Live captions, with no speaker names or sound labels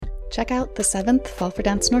Check out the 7th Fall for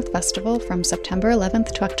Dance North Festival from September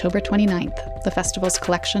 11th to October 29th. The festival's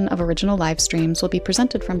collection of original live streams will be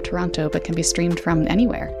presented from Toronto but can be streamed from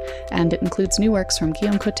anywhere. And it includes new works from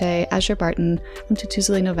Guillaume Cote, Azure Barton,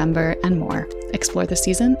 Umtutuzile November, and more. Explore the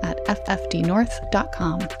season at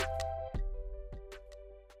ffdnorth.com.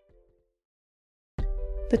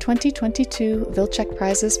 The 2022 Wilczek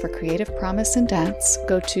Prizes for Creative Promise in Dance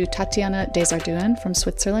go to Tatiana Desardouen from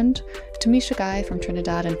Switzerland, Tamisha Guy from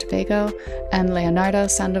Trinidad and Tobago, and Leonardo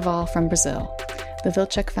Sandoval from Brazil. The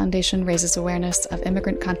Wilczek Foundation raises awareness of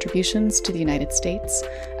immigrant contributions to the United States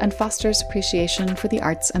and fosters appreciation for the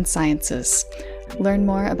arts and sciences. Learn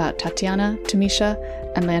more about Tatiana, Tamisha,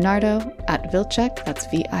 and Leonardo at Wilczek, that's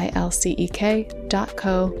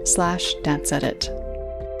vilcek.co/danceedit.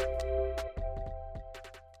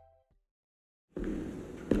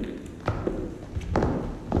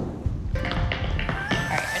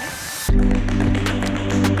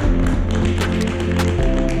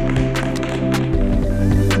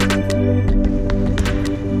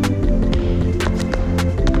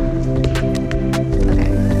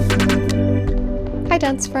 Hi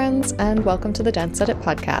Dance friends, and welcome to the Dance Edit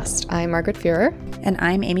podcast. I'm Margaret Fuhrer. And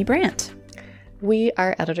I'm Amy Brandt. We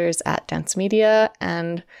are editors at Dance Media,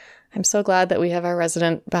 and I'm so glad that we have our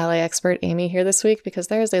resident ballet expert, Amy, here this week because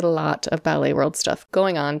there is a lot of ballet world stuff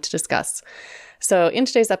going on to discuss. So in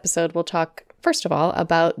today's episode, we'll talk, first of all,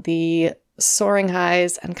 about the soaring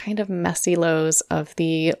highs and kind of messy lows of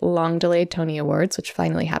the long-delayed Tony Awards, which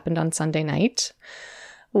finally happened on Sunday night.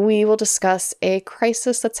 We will discuss a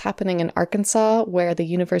crisis that's happening in Arkansas, where the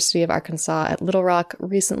University of Arkansas at Little Rock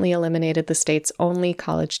recently eliminated the state's only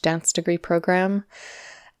college dance degree program.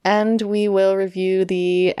 And we will review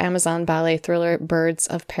the Amazon ballet thriller Birds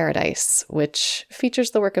of Paradise, which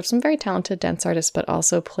features the work of some very talented dance artists, but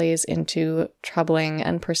also plays into troubling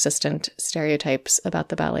and persistent stereotypes about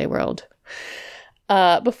the ballet world.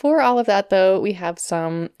 Before all of that, though, we have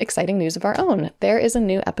some exciting news of our own. There is a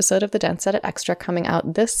new episode of the Dance Edit Extra coming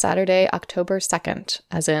out this Saturday, October 2nd,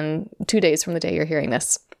 as in 2 days from the day you're hearing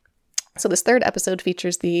this. So this third episode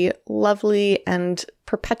features the lovely and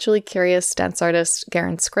perpetually curious dance artist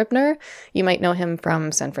Garen Scribner. You might know him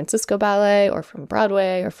from San Francisco Ballet, or from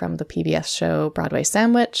Broadway, or from the PBS show Broadway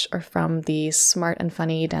Sandwich, or from the smart and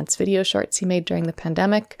funny dance video shorts he made during the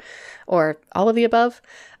pandemic, or all of the above.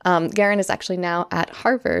 Garen is actually now at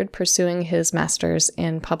Harvard pursuing his master's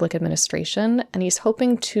in public administration, and he's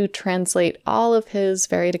hoping to translate all of his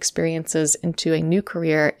varied experiences into a new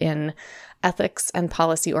career in ethics and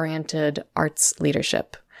policy-oriented arts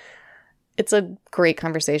leadership. It's a great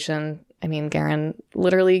conversation. I mean, Garen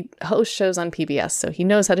literally hosts shows on PBS, so he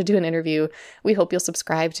knows how to do an interview. We hope you'll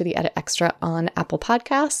subscribe to the Edit Extra on Apple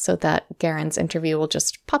Podcasts so that Garen's interview will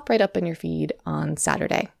just pop right up in your feed on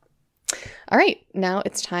Saturday. All right, now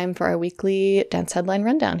it's time for our weekly dance headline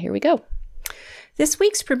rundown. Here we go. This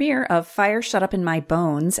week's premiere of Fire Shut Up in My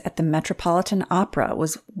Bones at the Metropolitan Opera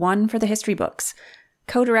was one for the history books.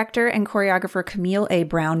 Co-director and choreographer Camille A.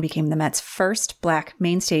 Brown became the Met's first Black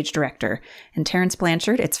mainstage director, and Terence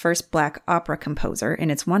Blanchard its first Black opera composer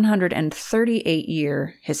in its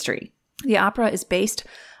 138-year history. The opera is based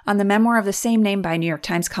on the memoir of the same name by New York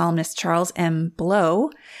Times columnist Charles M. Blow.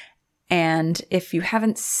 And if you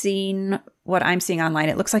haven't seen what I'm seeing online,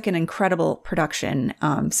 it looks like an incredible production.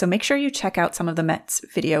 So make sure you check out some of the Met's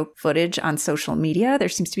video footage on social media. There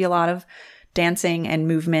seems to be a lot of dancing and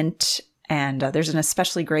movement, and there's an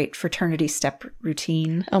especially great fraternity step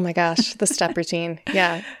routine. Oh my gosh, the step routine.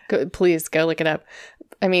 Yeah, please go look it up.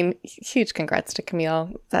 I mean, huge congrats to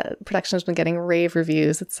Camille. That production has been getting rave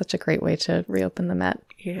reviews. It's such a great way to reopen the Met.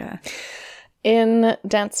 Yeah. In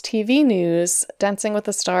dance TV news, Dancing with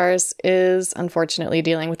the Stars is unfortunately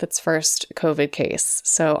dealing with its first COVID case.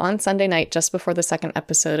 So on Sunday night, just before the second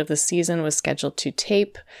episode of the season was scheduled to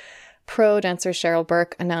tape, pro dancer Cheryl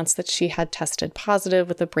Burke announced that she had tested positive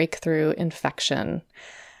with a breakthrough infection.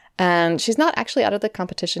 And she's not actually out of the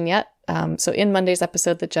competition yet. So in Monday's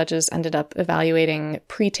episode, the judges ended up evaluating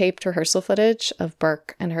pre-taped rehearsal footage of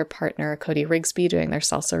Burke and her partner Cody Rigsby doing their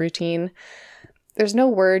salsa routine. There's no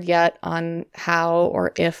word yet on how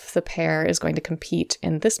or if the pair is going to compete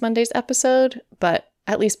in this Monday's episode, but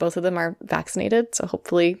at least both of them are vaccinated, so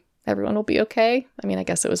hopefully everyone will be okay. I mean, I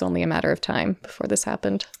guess it was only a matter of time before this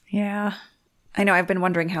happened. Yeah. I know, I've been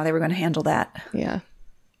wondering how they were going to handle that. Yeah.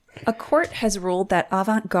 A court has ruled that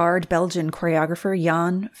avant-garde Belgian choreographer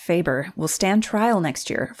Jan Faber will stand trial next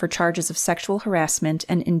year for charges of sexual harassment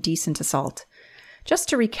and indecent assault. Just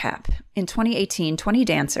to recap, in 2018, 20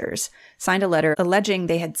 dancers signed a letter alleging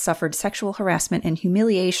they had suffered sexual harassment and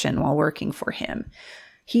humiliation while working for him.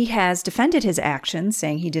 He has defended his actions,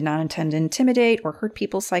 saying he did not intend to intimidate or hurt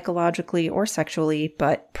people psychologically or sexually,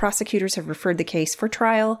 but prosecutors have referred the case for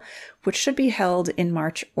trial, which should be held in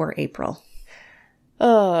March or April.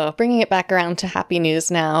 Oh, bringing it back around to happy news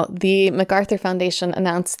now. The MacArthur Foundation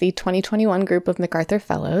announced the 2021 group of MacArthur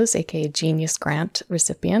Fellows, aka Genius Grant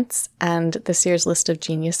recipients, and this year's list of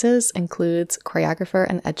geniuses includes choreographer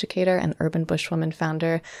and educator and urban bushwoman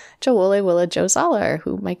founder Jawole Jo Zollar,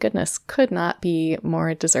 who, my goodness, could not be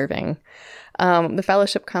more deserving. The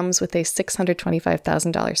fellowship comes with a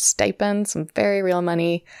 $625,000 stipend, some very real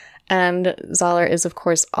money. And Zollar is, of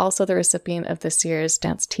course, also the recipient of this year's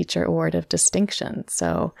Dance Teacher Award of Distinction.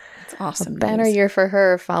 So that's awesome. A banner year for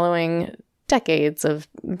her following decades of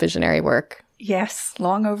visionary work. Yes,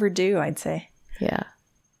 long overdue, I'd say. Yeah.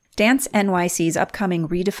 Dance NYC's upcoming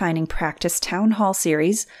Redefining Practice Town Hall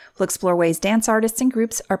series will explore ways dance artists and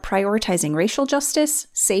groups are prioritizing racial justice,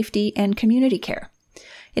 safety, and community care.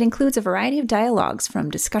 It includes a variety of dialogues from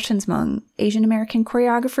discussions among Asian American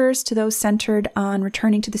choreographers to those centered on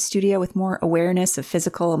returning to the studio with more awareness of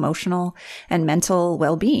physical, emotional, and mental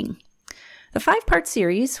well-being. The 5-part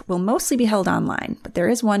series will mostly be held online, but there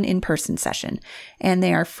is one in-person session, and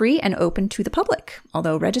they are free and open to the public,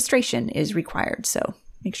 although registration is required, so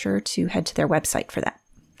make sure to head to their website for that.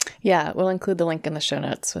 Yeah, we'll include the link in the show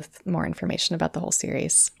notes with more information about the whole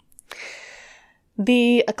series.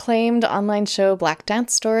 The acclaimed online show Black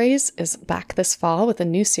Dance Stories is back this fall with a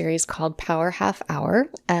new series called Power Half Hour,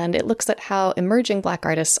 and it looks at how emerging Black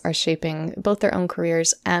artists are shaping both their own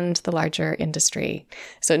careers and the larger industry.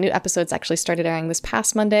 So new episodes actually started airing this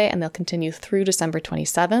past Monday, and they'll continue through December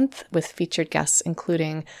 27th with featured guests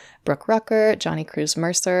including Brooke Rucker, Johnny Cruz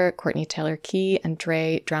Mercer, Courtney Taylor Key, and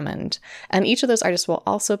Dre Drummond. And each of those artists will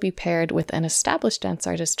also be paired with an established dance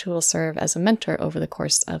artist who will serve as a mentor over the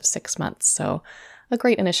course of 6 months. So a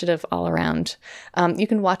great initiative all around. You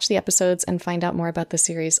can watch the episodes and find out more about the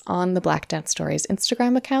series on the Black Dance Stories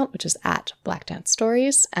Instagram account, which is at Black Dance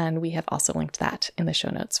Stories, and we have also linked that in the show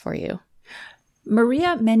notes for you.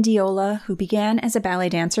 Maria Mendiola, who began as a ballet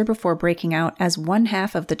dancer before breaking out as one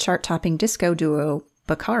half of the chart-topping disco duo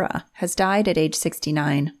Baccara, has died at age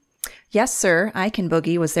 69. Yes, Sir, I Can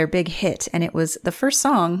Boogie was their big hit, and it was the first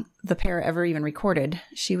song the pair ever even recorded.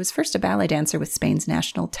 She was first a ballet dancer with Spain's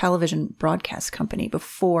national television broadcast company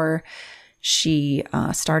before she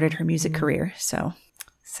started her music career. So,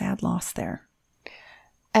 sad loss there.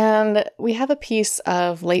 And we have a piece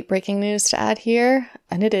of late-breaking news to add here,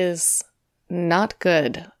 and it is not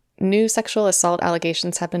good. New sexual assault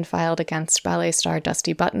allegations have been filed against ballet star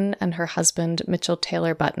Dusty Button and her husband, Mitchell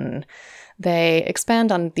Taylor Button. They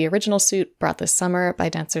expand on the original suit brought this summer by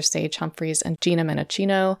dancers Sage Humphreys and Gina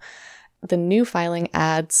Menachino. The new filing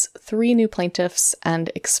adds 3 new plaintiffs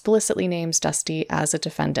and explicitly names Dusty as a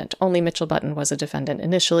defendant. Only Mitchell Button was a defendant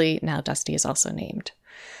initially. Now Dusty is also named.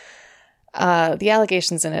 The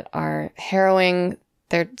allegations in it are harrowing.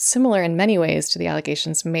 They're similar in many ways to the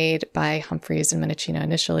allegations made by Humphreys and Menachino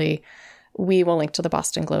initially. We will link to the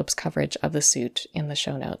Boston Globe's coverage of the suit in the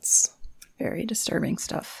show notes. Very disturbing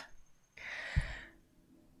stuff.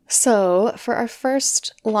 So, for our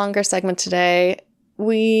first longer segment today,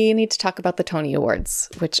 we need to talk about the Tony Awards,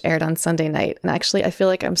 which aired on Sunday night. And actually, I feel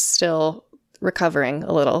like I'm still recovering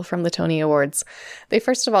a little from the Tony Awards.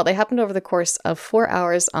 First of all, they happened over the course of 4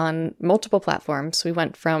 hours on multiple platforms. We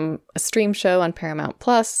went from a stream show on Paramount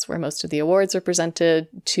Plus, where most of the awards were presented,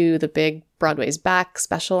 to the big Broadway's Back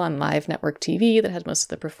special on live network TV that had most of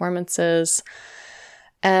the performances.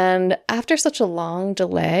 And after such a long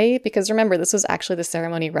delay, because remember, this was actually the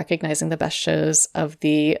ceremony recognizing the best shows of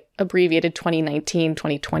the abbreviated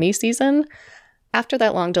 2019-2020 season, after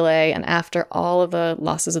that long delay and after all of the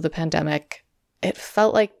losses of the pandemic, it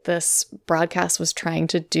felt like this broadcast was trying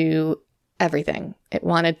to do everything. It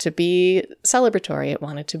wanted to be celebratory. It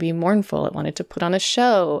wanted to be mournful. It wanted to put on a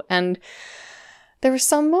show. And there were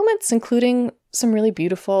some moments, including some really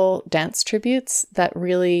beautiful dance tributes, that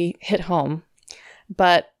really hit home.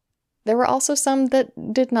 But there were also some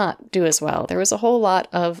that did not do as well. There was a whole lot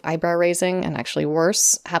of eyebrow raising, and actually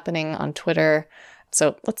worse, happening on Twitter.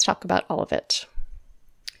 So let's talk about all of it.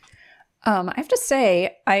 I have to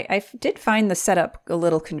say, I did find the setup a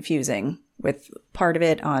little confusing, with part of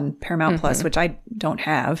it on Paramount Plus, which I don't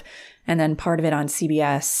have, and then part of it on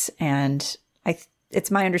CBS. And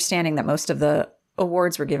it's my understanding that most of the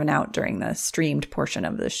awards were given out during the streamed portion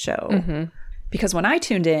of the show. Because when I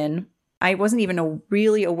tuned in, I wasn't even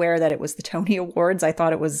really aware that it was the Tony Awards. I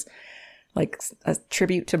thought it was like a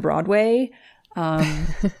tribute to Broadway.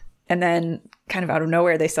 And then kind of out of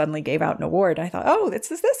nowhere, they suddenly gave out an award. I thought, oh, this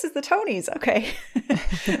is the Tonys. Okay.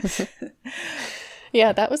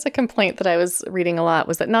 Yeah, that was a complaint that I was reading a lot,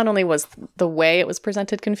 was that not only was the way it was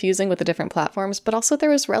presented confusing with the different platforms, but also there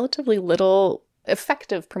was relatively little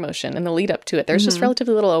effective promotion in the lead up to it. There's just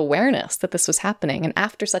relatively little awareness that this was happening. And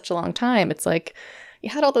after such a long time, it's like, you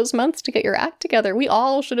had all those months to get your act together. We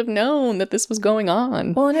all should have known that this was going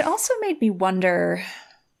on. Well, and it also made me wonder,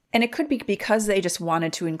 and it could be because they just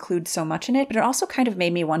wanted to include so much in it, but it also kind of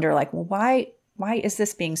made me wonder, like, well, why is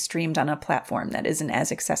this being streamed on a platform that isn't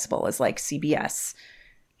as accessible as like CBS?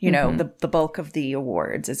 You know, the bulk of the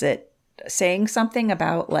awards. Is it saying something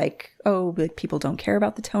about like, oh, like people don't care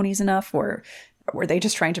about the Tonys enough, or were they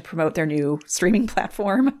just trying to promote their new streaming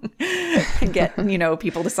platform and get, you know,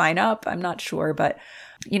 people to sign up? I'm not sure. But,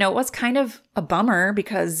 you know, it was kind of a bummer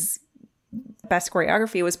because Best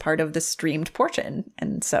Choreography was part of the streamed portion.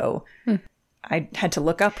 And so I had to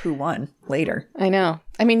look up who won later. I know.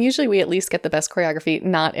 I mean, usually we at least get the Best Choreography,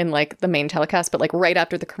 not in like the main telecast, but like right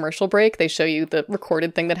after the commercial break, they show you the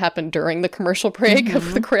recorded thing that happened during the commercial break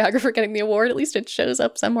of the choreographer getting the award. At least it shows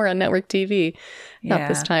up somewhere on network TV. Not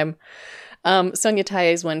this time. Sonia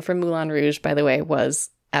Taye's win for Moulin Rouge, by the way, was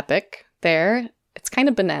epic there. It's kind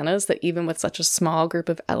of bananas that even with such a small group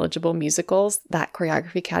of eligible musicals, that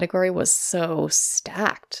choreography category was so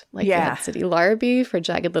stacked. Like you had City Larby for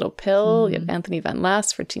Jagged Little Pill, you had Anthony Van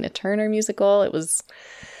Ness for Tina Turner musical. It was,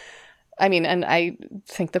 I mean, and I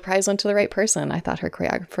think the prize went to the right person. I thought her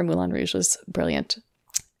choreography for Moulin Rouge was brilliant.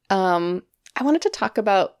 I wanted to talk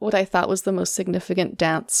about what I thought was the most significant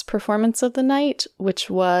dance performance of the night, which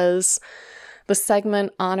was the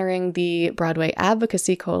segment honoring the Broadway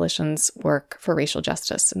Advocacy Coalition's work for racial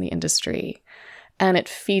justice in the industry. And it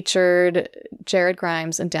featured Jared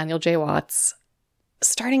Grimes and Daniel J. Watts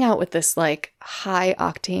starting out with this like high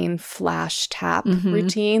octane flash tap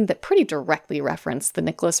routine that pretty directly referenced the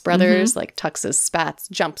Nicholas brothers, like tuxes, spats,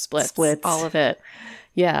 jump splits, all of it.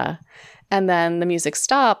 Yeah. And then the music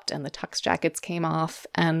stopped and the tux jackets came off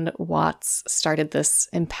and Watts started this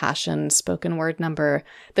impassioned spoken word number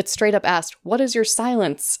that straight up asked, "What does your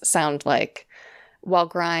silence sound like?" While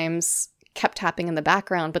Grimes kept tapping in the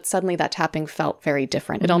background, but suddenly that tapping felt very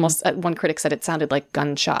different. It almost, one critic said it sounded like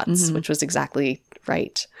gunshots, which was exactly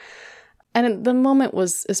right. And the moment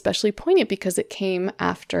was especially poignant because it came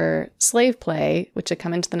after Slave Play, which had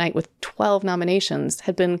come into the night with 12 nominations,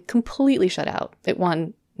 had been completely shut out. It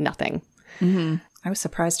won nothing. I was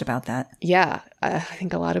surprised about that. Yeah, I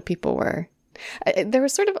think a lot of people were. There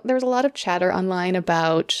was a lot of chatter online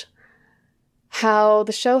about how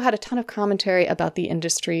the show had a ton of commentary about the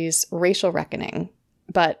industry's racial reckoning,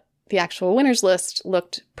 but the actual winners list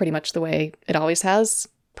looked pretty much the way it always has,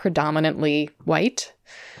 predominantly white.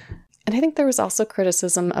 And I think there was also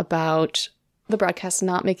criticism about the broadcast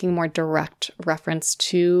not making more direct reference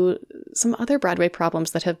to some other Broadway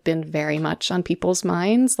problems that have been very much on people's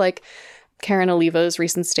minds, like Karen Olivo's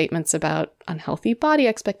recent statements about unhealthy body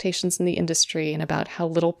expectations in the industry and about how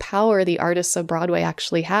little power the artists of Broadway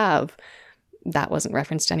actually have. That wasn't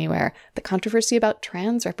referenced anywhere. The controversy about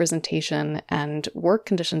trans representation and work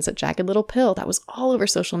conditions at Jagged Little Pill, that was all over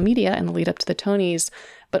social media in the lead up to the Tonys,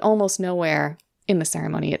 but almost nowhere in the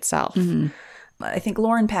ceremony itself. I think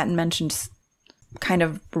Lauren Patton kind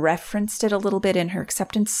of referenced it a little bit in her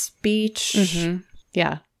acceptance speech.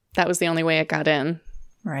 Yeah, that was the only way it got in.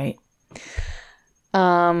 Right. Did you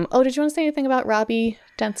want to say anything about Robbie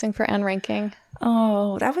dancing for Anne Ranking?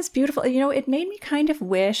 Oh, that was beautiful. You know, it made me kind of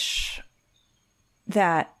wish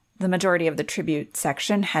that the majority of the tribute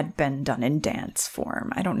section had been done in dance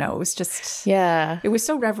form. I don't know. It was just, it was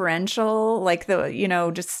so reverential, like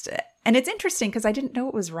and it's interesting because I didn't know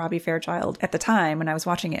it was Robbie Fairchild at the time when I was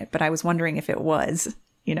watching it, but I was wondering if it was,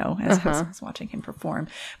 as I was watching him perform.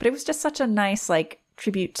 But it was just such a nice, like,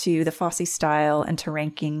 tribute to the Fosse style and to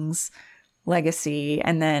Ranking's legacy.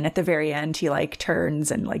 And then at the very end, he like turns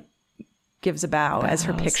and like gives a bow as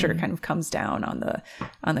her picture kind of comes down on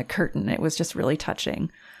the curtain. It was just really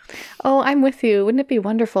touching. Oh, I'm with you. Wouldn't it be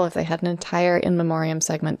wonderful if they had an entire in memoriam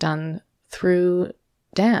segment done through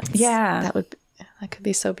dance? Yeah. That could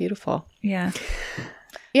be so beautiful. Yeah.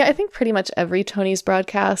 Yeah, I think pretty much every Tony's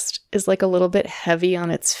broadcast is like a little bit heavy on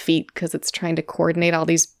its feet because it's trying to coordinate all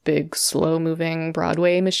these big, slow-moving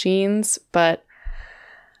Broadway machines. But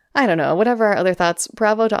I don't know. Whatever our other thoughts,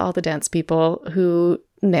 bravo to all the dance people who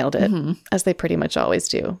nailed it, as they pretty much always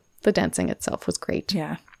do. The dancing itself was great.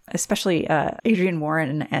 Yeah. Especially Adrienne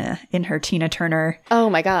Warren in her Tina Turner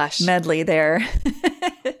medley there.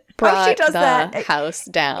 Brought she does that house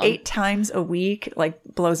down 8 times a week, like,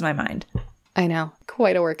 blows my mind. I know.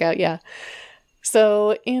 Quite a workout, yeah.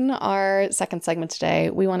 So in our second segment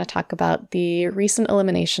today, we want to talk about the recent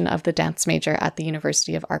elimination of the dance major at the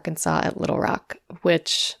University of Arkansas at Little Rock,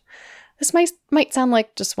 which This might sound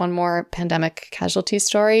like just one more pandemic casualty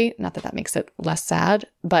story, not that that makes it less sad,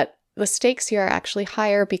 but the stakes here are actually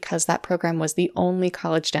higher because that program was the only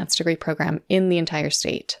college dance degree program in the entire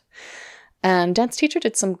state. And Dance Teacher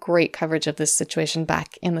did some great coverage of this situation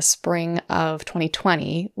back in the spring of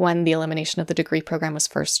 2020 when the elimination of the degree program was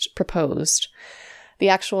first proposed. The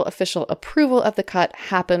actual official approval of the cut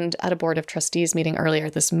happened at a Board of Trustees meeting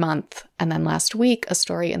earlier this month. And then last week, a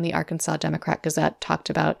story in the Arkansas Democrat-Gazette talked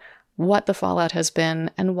about what the fallout has been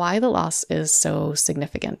and why the loss is so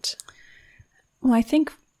significant. Well, I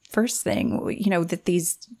think first thing, that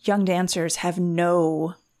these young dancers have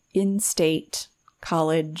no in-state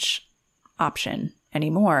college option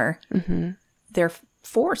anymore. Mm-hmm. They're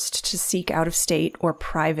forced to seek out-of-state or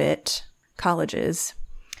private colleges,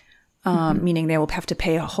 meaning they will have to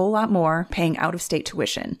pay a whole lot more paying out-of-state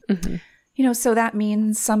tuition. Mm-hmm. So that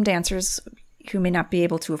means some dancers who may not be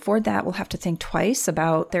able to afford that will have to think twice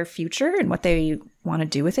about their future and what they want to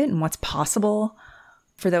do with it and what's possible.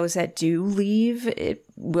 For those that do leave,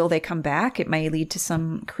 will they come back? It may lead to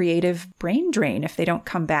some creative brain drain if they don't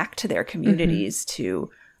come back to their communities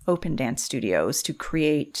to open dance studios, to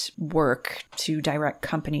create work, to direct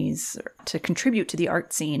companies, to contribute to the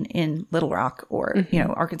art scene in Little Rock or,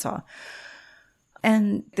 Arkansas.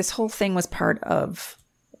 And this whole thing was part of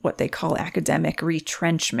what they call academic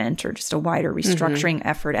retrenchment, or just a wider restructuring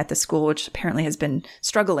effort at the school, which apparently has been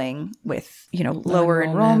struggling with, lower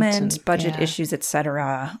enrollment and, budget issues, et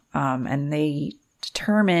cetera. And they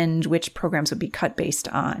determined which programs would be cut based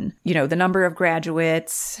on, the number of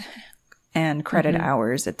graduates and credit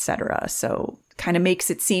hours, et cetera. So kind of makes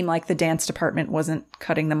it seem like the dance department wasn't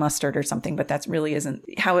cutting the mustard or something, but that really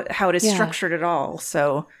isn't how it is structured at all.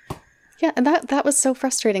 So yeah, and that was so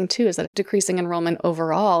frustrating too, is that decreasing enrollment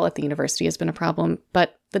overall at the university has been a problem,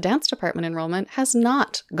 but the dance department enrollment has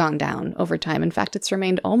not gone down over time. In fact, it's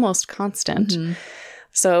remained almost constant. Mm-hmm.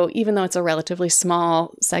 So even though it's a relatively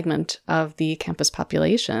small segment of the campus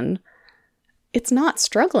population, it's not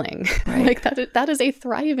struggling. Right. Like that was a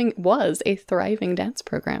thriving dance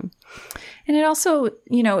program. And it also,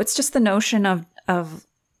 it's just the notion of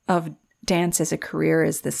dance as a career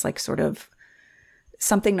is this like sort of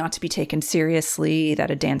something not to be taken seriously, that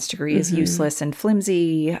a dance degree is useless and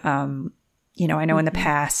flimsy. I know in the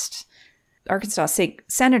past, Arkansas State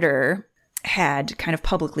Senator had kind of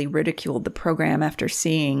publicly ridiculed the program after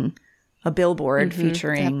seeing a billboard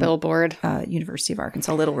featuring University of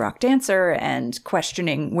Arkansas Little Rock dancer and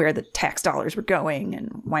questioning where the tax dollars were going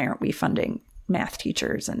and why aren't we funding math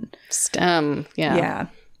teachers and STEM. Yeah.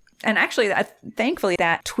 And actually, thankfully,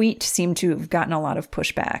 that tweet seemed to have gotten a lot of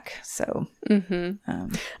pushback. So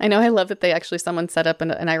I know. I love that someone set up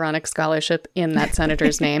an ironic scholarship in that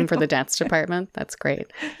senator's name for the dance department. That's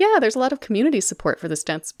great. Yeah, there's a lot of community support for this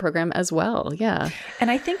dance program as well. Yeah.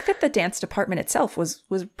 And I think that the dance department itself was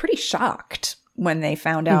pretty shocked when they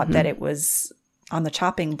found out that it was on the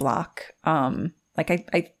chopping block.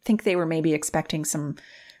 I think they were maybe expecting some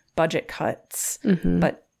budget cuts,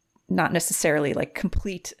 but not necessarily like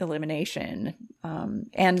complete elimination.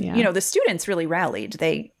 The students really rallied.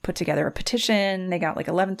 They put together a petition. They got like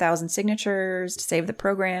 11,000 signatures to save the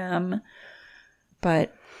program.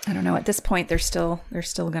 But I don't know. At this point, they're still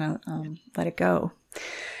going to let it go.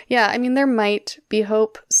 Yeah, I mean, there might be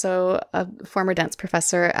hope. So a former dance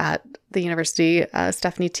professor at the university,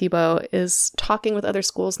 Stephanie Thibault, is talking with other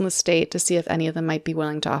schools in the state to see if any of them might be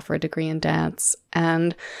willing to offer a degree in dance.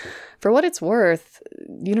 And for what it's worth,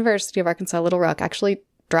 University of Arkansas Little Rock actually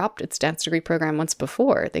dropped its dance degree program once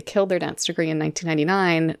before. They killed their dance degree in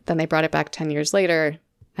 1999, then they brought it back 10 years later,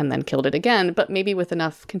 and then killed it again. But maybe with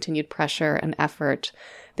enough continued pressure and effort,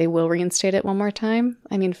 they will reinstate it one more time.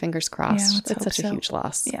 I mean, fingers crossed. Yeah, it's such a huge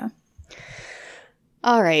loss. Yeah.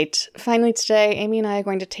 All right. Finally today, Amy and I are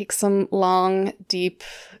going to take some long, deep,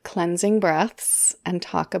 cleansing breaths and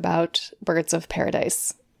talk about Birds of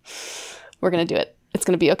Paradise. We're going to do it. It's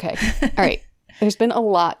going to be okay. All right. There's been a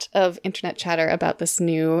lot of internet chatter about this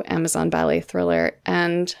new Amazon ballet thriller,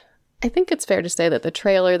 and I think it's fair to say that the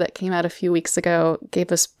trailer that came out a few weeks ago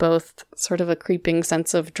gave us both sort of a creeping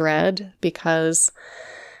sense of dread, because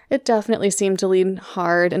it definitely seemed to lean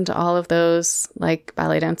hard into all of those, like,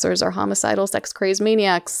 ballet dancers are homicidal, sex-crazed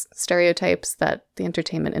maniacs stereotypes that the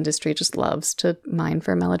entertainment industry just loves to mine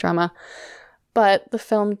for melodrama. But the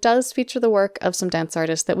film does feature the work of some dance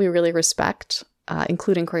artists that we really respect,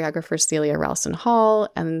 including choreographer Celia Ralston Hall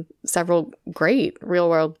and several great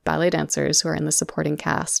real-world ballet dancers who are in the supporting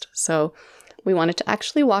cast. So we wanted to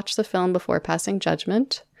actually watch the film before passing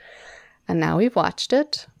judgment. And now we've watched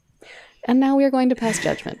it. And now we are going to pass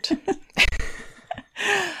judgment.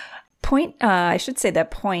 Point, I should say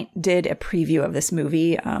that Point did a preview of this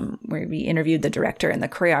movie where we interviewed the director and the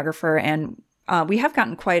choreographer, and we have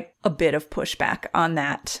gotten quite a bit of pushback on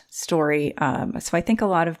that story. So I think a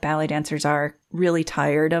lot of ballet dancers are really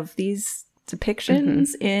tired of these depictions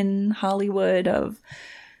in Hollywood of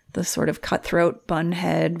the sort of cutthroat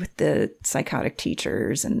bunhead with the psychotic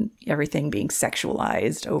teachers and everything being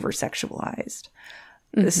sexualized, over-sexualized.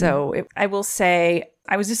 So I will say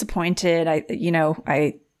I was disappointed. I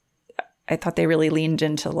thought they really leaned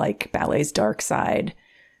into like ballet's dark side.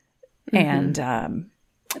 And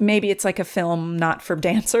maybe it's like a film not for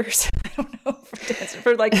dancers. I don't know,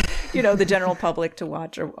 for like, the general public to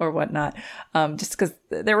watch or whatnot. Just because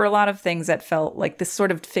there were a lot of things that felt like this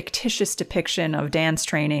sort of fictitious depiction of dance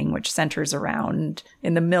training, which centers around,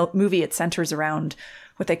 in the movie, it centers around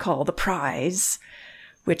what they call the prize,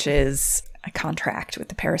 which is a contract with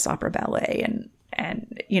the Paris Opera Ballet.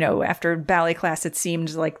 And after ballet class, it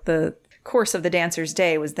seemed like the course of the dancer's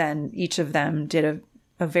day was then each of them did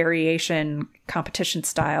a variation competition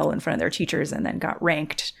style in front of their teachers and then got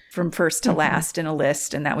ranked from first to last in a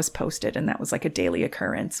list, and that was posted, and that was like a daily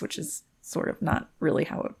occurrence, which is sort of not really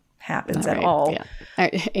how it happens at all. Yeah.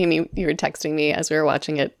 Amy, you were texting me as we were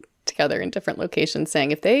watching it together in different locations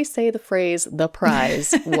saying, if they say the phrase "the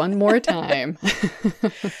prize" one more time.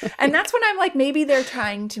 And that's when I'm like, maybe they're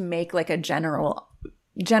trying to make like a general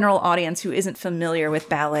audience who isn't familiar with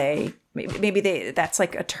ballet. Maybe that's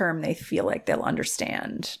like a term they feel like they'll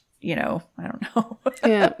understand. I don't know.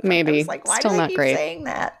 Yeah, maybe. I was like, why Still do they not keep great. saying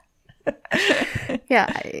that?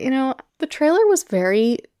 Yeah, the trailer was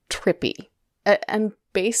very trippy. And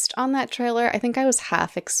based on that trailer, I think I was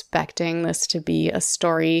half expecting this to be a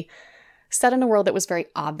story set in a world that was very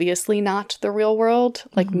obviously not the real world,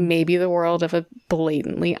 like maybe the world of a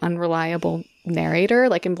blatantly unreliable narrator,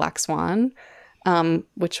 like in Black Swan.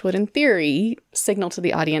 Which would, in theory, signal to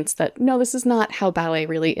the audience that, no, this is not how ballet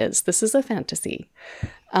really is. This is a fantasy.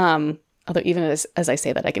 Although even as I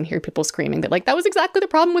say that, I can hear people screaming that, like, that was exactly the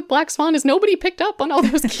problem with Black Swan, is nobody picked up on all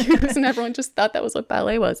those cues and everyone just thought that was what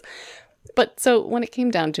ballet was. But so when it came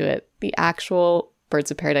down to it, the actual Birds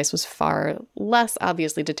of Paradise was far less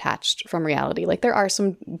obviously detached from reality. Like, there are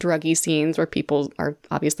some druggy scenes where people are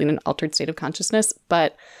obviously in an altered state of consciousness,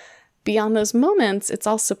 but beyond those moments, it's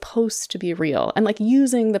all supposed to be real. And like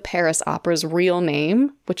using the Paris Opera's real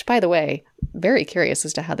name, which, by the way, very curious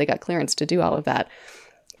as to how they got clearance to do all of that.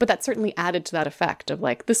 But that certainly added to that effect of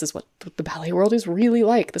like, this is what the ballet world is really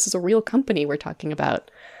like. This is a real company we're talking about.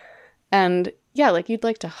 And yeah, like you'd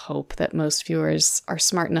like to hope that most viewers are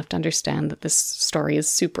smart enough to understand that this story is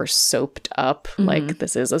super soaped up. Like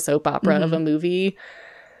this is a soap opera of a movie.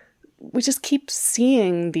 We just keep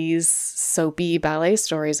seeing these soapy ballet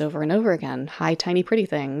stories over and over again. Hi, Tiny Pretty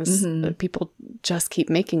Things. People just keep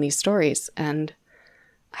making these stories. And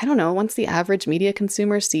I don't know, once the average media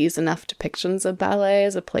consumer sees enough depictions of ballet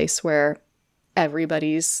as a place where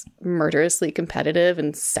everybody's murderously competitive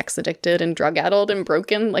and sex addicted and drug addled and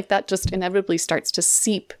broken, like that just inevitably starts to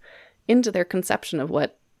seep into their conception of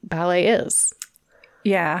what ballet is.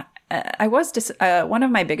 Yeah. I was one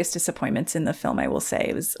of my biggest disappointments in the film, I will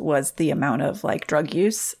say, was the amount of like drug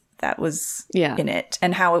use that was in it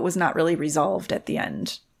and how it was not really resolved at the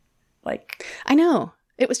end. Like, I know.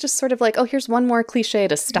 It was just sort of like, oh, here's one more cliche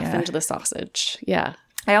to stuff into the sausage. Yeah.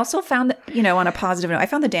 I also found that, on a positive note, I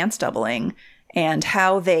found the dance doubling and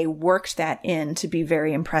how they worked that in to be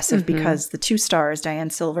very impressive because the two stars, Diane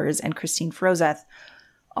Silvers and Christine Frozeth,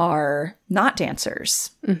 are not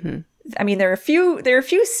dancers. I mean, there are a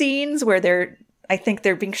few scenes where I think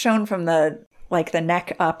they're being shown from the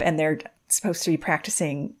neck up and they're supposed to be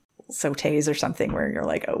practicing sautés or something where you're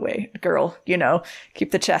like, oh wait, girl, keep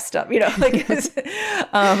the chest up, like,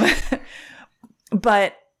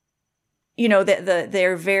 but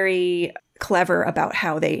they're very clever about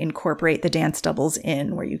how they incorporate the dance doubles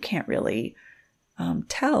in where you can't really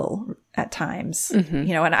tell at times,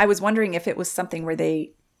 and I was wondering if it was something where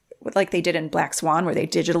they, like they did in Black Swan, where they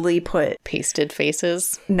digitally put pasted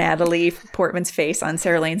faces, Natalie Portman's face on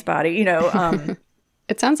Sarah Lane's body,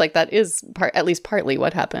 It sounds like that is at least partly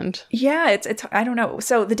what happened. Yeah, it's I don't know.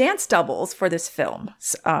 So the dance doubles for this film,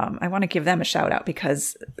 I want to give them a shout out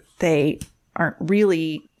because they aren't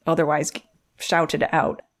really otherwise shouted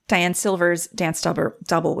out. Diane Silver's dance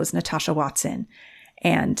double was Natasha Watson,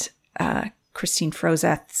 and Christine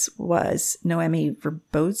Frozeth's was Noemi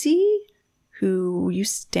Verbozy, who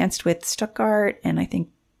danced with Stuttgart and I think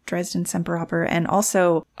Dresden Semperoper, and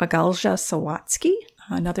also Agalja Sawatsky,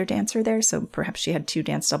 another dancer there. So perhaps she had two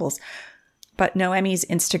dance doubles. But Noemi's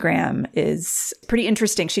Instagram is pretty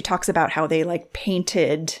interesting. She talks about how they like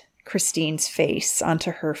painted Christine's face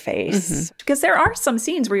onto her face. Because there are some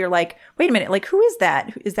scenes where you're like, wait a minute, like, who is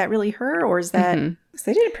that? Is that really her? Or is that... So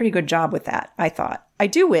they did a pretty good job with that, I thought. I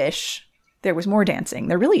do wish there was more dancing.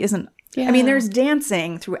 There really isn't. Yeah. I mean, there's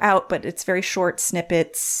dancing throughout, but it's very short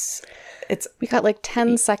snippets. We got like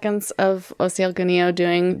 10 seconds of Osiel Guneo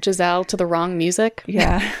doing Giselle to the wrong music.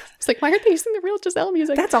 Yeah. It's like, why aren't they using the real Giselle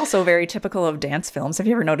music? That's also very typical of dance films. Have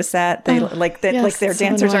you ever noticed that? They like their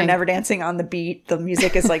dancers are never dancing on the beat. The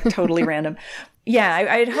music is like totally random. Yeah,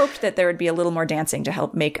 I'd hoped that there would be a little more dancing to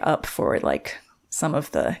help make up for like some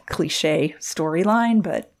of the cliche storyline,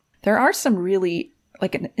 but there are some really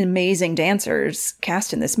like amazing dancers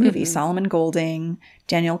cast in this movie. Solomon Golding,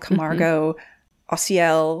 Daniel Camargo,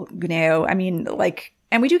 Osiel Guneo. I mean, like,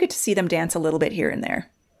 and we do get to see them dance a little bit here and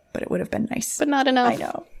there, but it would have been nice. But not enough.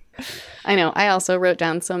 I know. I also wrote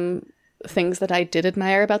down some things that I did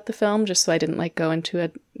admire about the film, just so I didn't like go into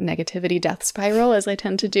a negativity death spiral as I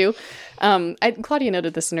tend to do. Claudia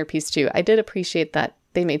noted this in her piece too. I did appreciate that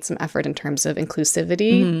they made some effort in terms of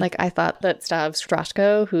inclusivity. Like, I thought that Stav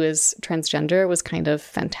Strashko, who is transgender, was kind of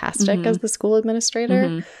fantastic as the school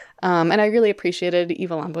administrator. And I really appreciated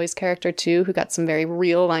Eva Lomboy's character, too, who got some very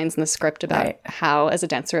real lines in the script about how, as a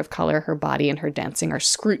dancer of color, her body and her dancing are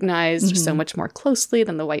scrutinized so much more closely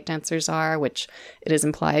than the white dancers are, which it is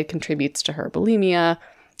implied contributes to her bulimia.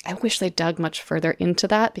 I wish they dug much further into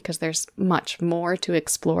that because there's much more to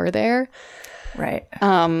explore there. Right.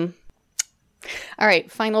 All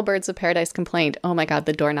right, final Birds of Paradise complaint. Oh my God,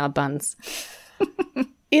 the doorknob buns.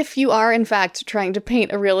 If you are, in fact, trying to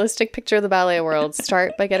paint a realistic picture of the ballet world,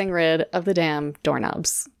 start by getting rid of the damn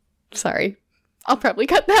doorknobs. Sorry. I'll probably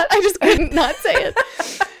cut that. I just couldn't not say it.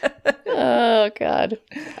 Oh, God.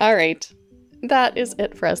 All right. That is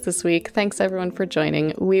it for us this week. Thanks, everyone, for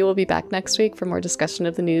joining. We will be back next week for more discussion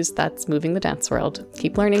of the news that's moving the dance world.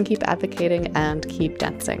 Keep learning, keep advocating, and keep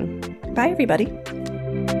dancing. Bye, everybody.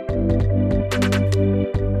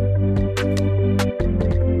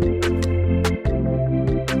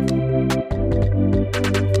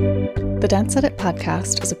 The Dance Edit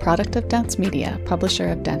podcast is a product of Dance Media, publisher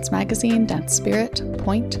of Dance Magazine, Dance Spirit,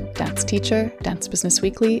 Point, Dance Teacher, Dance Business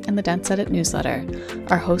Weekly, and the Dance Edit newsletter.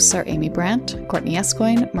 Our hosts are Amy Brandt, Courtney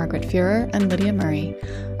Escoyne, Margaret Fuhrer, and Lydia Murray.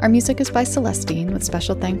 Our music is by Celestine, with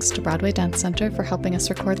special thanks to Broadway Dance Center for helping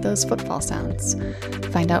us record those footfall sounds.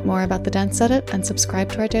 Find out more about the Dance Edit and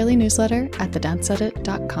subscribe to our daily newsletter at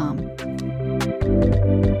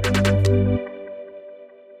thedanceedit.com.